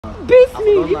Beat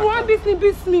me. If you want beat me,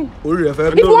 beat me.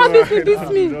 If you want beat me, beat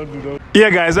me. Yeah,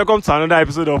 guys, welcome to another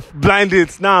episode of Blind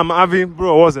Dates. Now I'm having,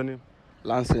 bro, what's her name?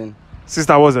 Lansing.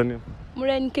 Sister, what's her name?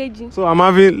 Muren KG. So I'm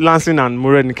having Lansing and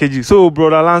Muren KG. So,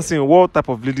 brother Lansing, what type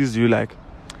of ladies do you like?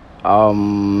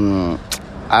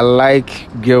 I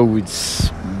like girl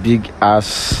with big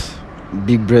ass,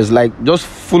 big breasts, like just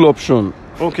full option.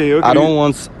 Okay. I don't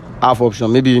want half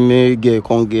option. Maybe me girl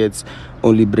can't get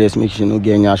only breast, make she no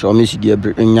get nyash, or make she get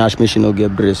nyash, make she no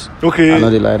get breast. Okay. I know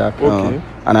they like that. Okay.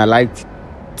 And I like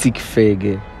thick fair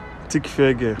girl. Thick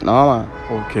fair girl. No man.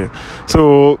 Okay.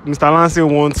 So Mr. Lansing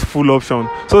wants full option.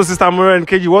 So Sister Muren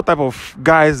KG, what type of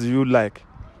guys do you like?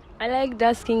 I like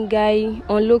dark skin guy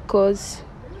on low cost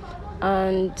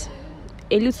and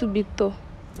a little bit tall.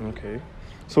 Okay.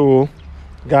 So,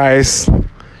 guys,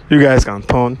 you guys can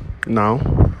turn now.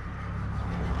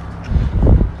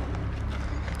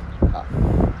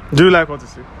 Do you like what you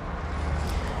see?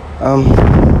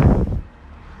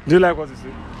 Do you like what you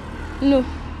see? No.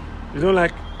 You don't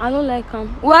like? I don't like him.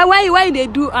 Why they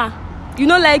do You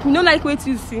don't like me. You don't like what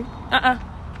you see. You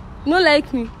don't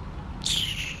like me.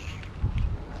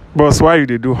 Boss, why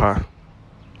they do her?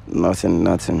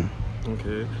 Nothing.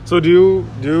 Okay. So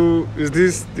is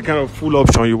this the kind of full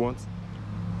option you want?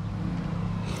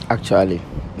 Actually,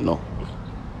 no.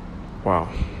 Wow.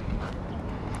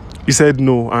 You said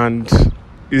no, and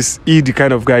is he the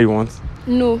kind of guy you want?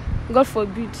 No. God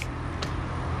forbid.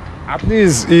 At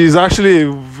least he's actually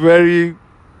a very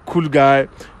cool guy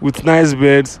with nice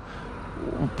beards,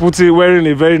 wearing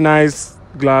a very nice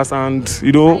glass, and I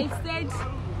said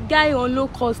guy on low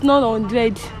cost, not on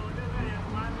dread.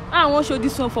 I won't show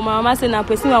this one for my mama saying a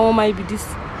person I want might be this.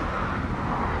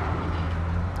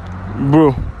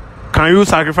 Bro, can you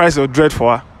sacrifice your dread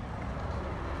for her?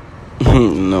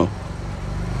 No.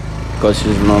 Because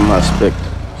she's not my spec.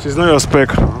 She's not your spec.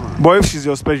 But if she's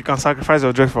your spec, you can sacrifice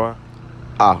your dread for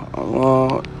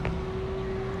her.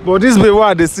 But this baby,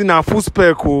 what they see now full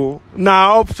spec,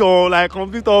 now option, like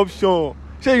complete option.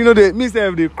 Sure, you know they me say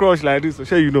if they crush like this, so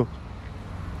sure you know.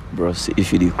 Bro, see,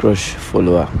 if you the crush,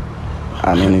 follow her.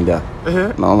 I mean that.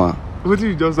 No man. What did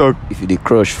you just talk? If you the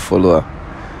crush, follow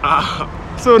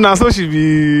her. So now so she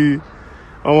be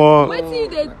Wait till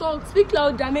they talk. Speak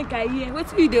loud, Jamaica here. Wait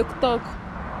till they talk.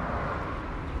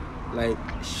 Like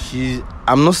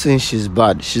I'm not saying she's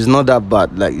bad. She's not that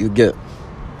bad. Like you get.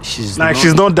 She's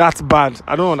not that bad.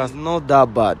 I don't understand. Not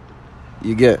that bad.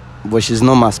 You get. But she's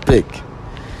not my spec.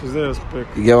 She's not your spec.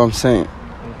 You get what I'm saying?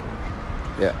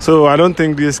 Okay. Yeah. So I don't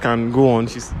think this can go on.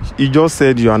 He just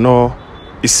said you are not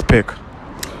a spec.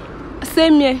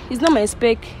 Same here. He's not my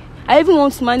spec. I even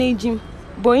want to manage him.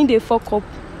 But in the fuck up.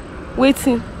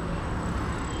 Waiting.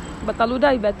 But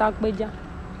Aluda is better beja.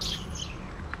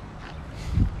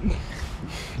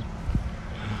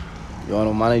 You want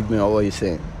to manage me or what you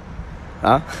saying?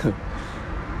 Huh?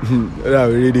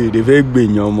 Really, the fake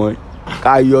being your boy.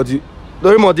 Coyote.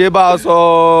 Don't you want to buy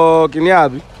so can you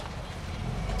have it?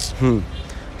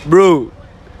 Bro,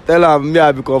 tell him me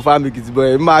I be confirm it,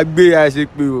 boy. My be I say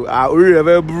you. I already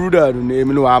have brother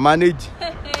name no I manage.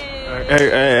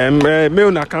 Me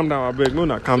una calm down, I beg. Me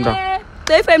una calm down.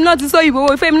 If I'm not so you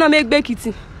if I'm not make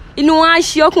Ekiti. Inú wa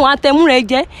ṣe ọkùn atẹmú rẹ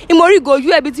jẹ ìmọrí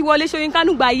gojú ẹbí tí wọlé ṣoyin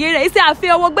kánú gbàyé rẹ iṣẹ́ àfẹ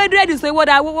ọwọ́ gbẹdúrẹdì sọ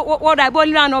wọdà ìbọn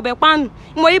lílànà ọbẹ pánù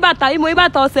ìmọrí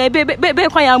bàtà ọsẹ bẹ́ẹ̀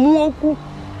kan yà mú okú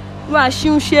ló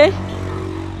àṣìún ṣe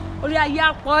orí ayé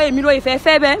àpọ̀ èmi ló ìfẹ́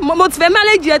fẹ́ bẹ́ẹ̀ mo ti fẹ́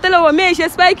máléjì ẹ tẹ́lẹ̀ wọ mí ṣe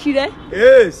spike rẹ.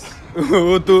 Yes.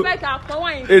 O to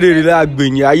èrè rẹ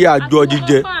àgbèyìn ayé àjọ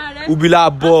jíjẹ ubila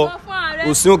bọ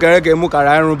òsín kẹrẹkẹ mú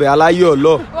kàrà ẹrùn bẹ aláyé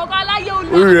ọlọ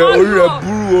orí rẹ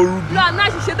búrú ooru. lọ́nà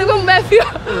àṣìṣe tó kún bẹ́ẹ̀ fi ọ́.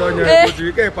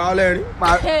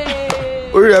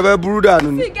 Orí rẹ fẹ́ burú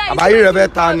dànù ni àbáyé rẹ fẹ́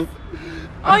ta ni.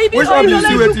 Which one be you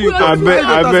see wetin you talk?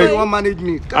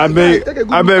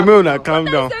 I beg, me una calm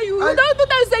down.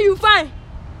 Don't say you fine.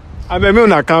 I beg, me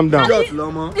una calm down.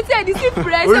 It's a deceive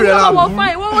press. Orí rẹ la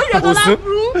fine. Orí rẹ tó la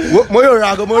burú. Mo yóò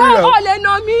ra àgọ́ mo rí rẹ. Ó lè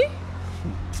nà mí.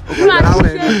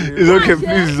 It's okay,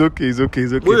 please. It's okay.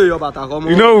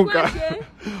 You know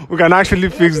we can actually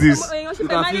fix this.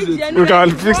 We can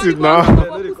fix it now.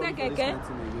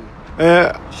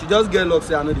 She just get locked.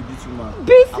 Say I know the beat you, man.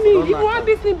 Beat me. If you want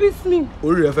beat me, beat me.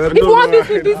 If you want beat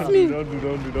me, beat me. Don't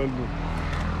do.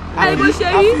 I go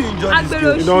share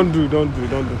you. Don't do.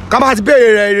 Come on,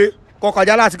 béèrè rẹ ire. Kó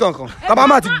kọjá láti kankan. Ká bá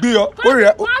má ti gbé ọ. Orí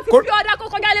rẹ. Wọ́n á fi ọ̀dà kó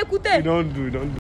kọjá lẹ́kùtẹ̀. Don't do.